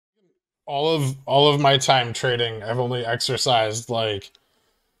All of my time trading, I've only exercised like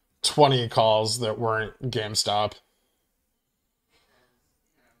 20 calls that weren't GameStop.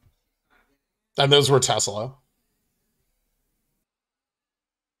 And those were Tesla.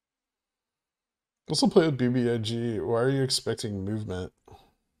 Also play with BBIG. Why are you expecting movement?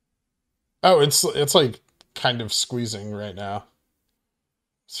 Oh, it's like kind of squeezing right now.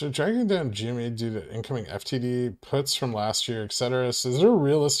 So dragging down GME due to incoming FTD puts from last year, etc. So is there a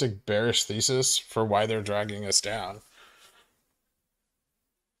realistic bearish thesis for why they're dragging us down?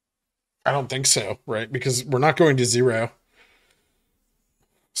 I don't think so, right? Because we're not going to zero.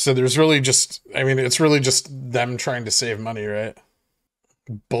 So there's really just, I mean, it's really just them trying to save money, right?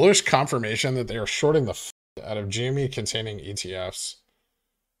 Bullish confirmation that they are shorting the out of GME containing ETFs.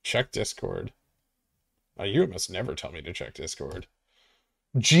 Check Discord. You must never tell me to check Discord.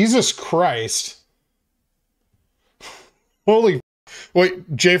 Jesus Christ. Holy.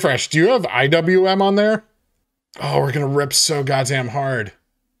 Wait, JFresh, do you have IWM on there? Oh, we're going to rip so goddamn hard.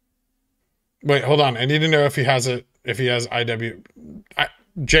 Wait, hold on. I need to know if he has it, if he has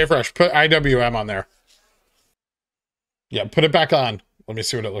JFresh, put IWM on there. Yeah, put it back on. Let me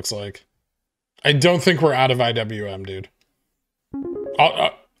see what it looks like. I don't think we're out of IWM, dude.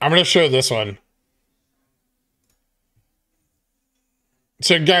 I'm going to show this one.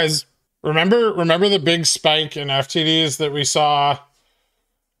 So guys, remember the big spike in FTDs that we saw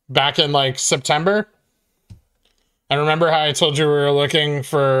back in like September? And remember how I told you we were looking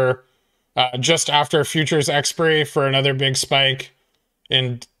for just after futures expiry for another big spike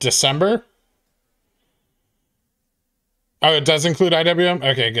in December? Oh, it does include IWM?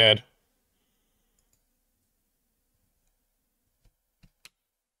 Okay, good.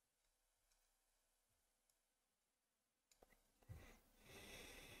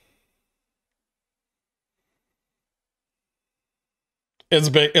 It's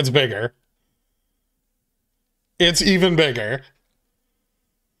big. It's bigger. It's even bigger.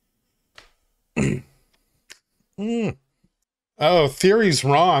 Oh, theory's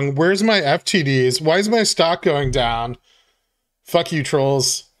wrong. Where's my FTDs? Why is my stock going down? Fuck you,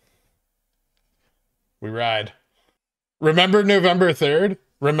 trolls. We ride. Remember November 3rd?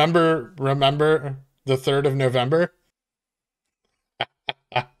 Remember the 3rd of November?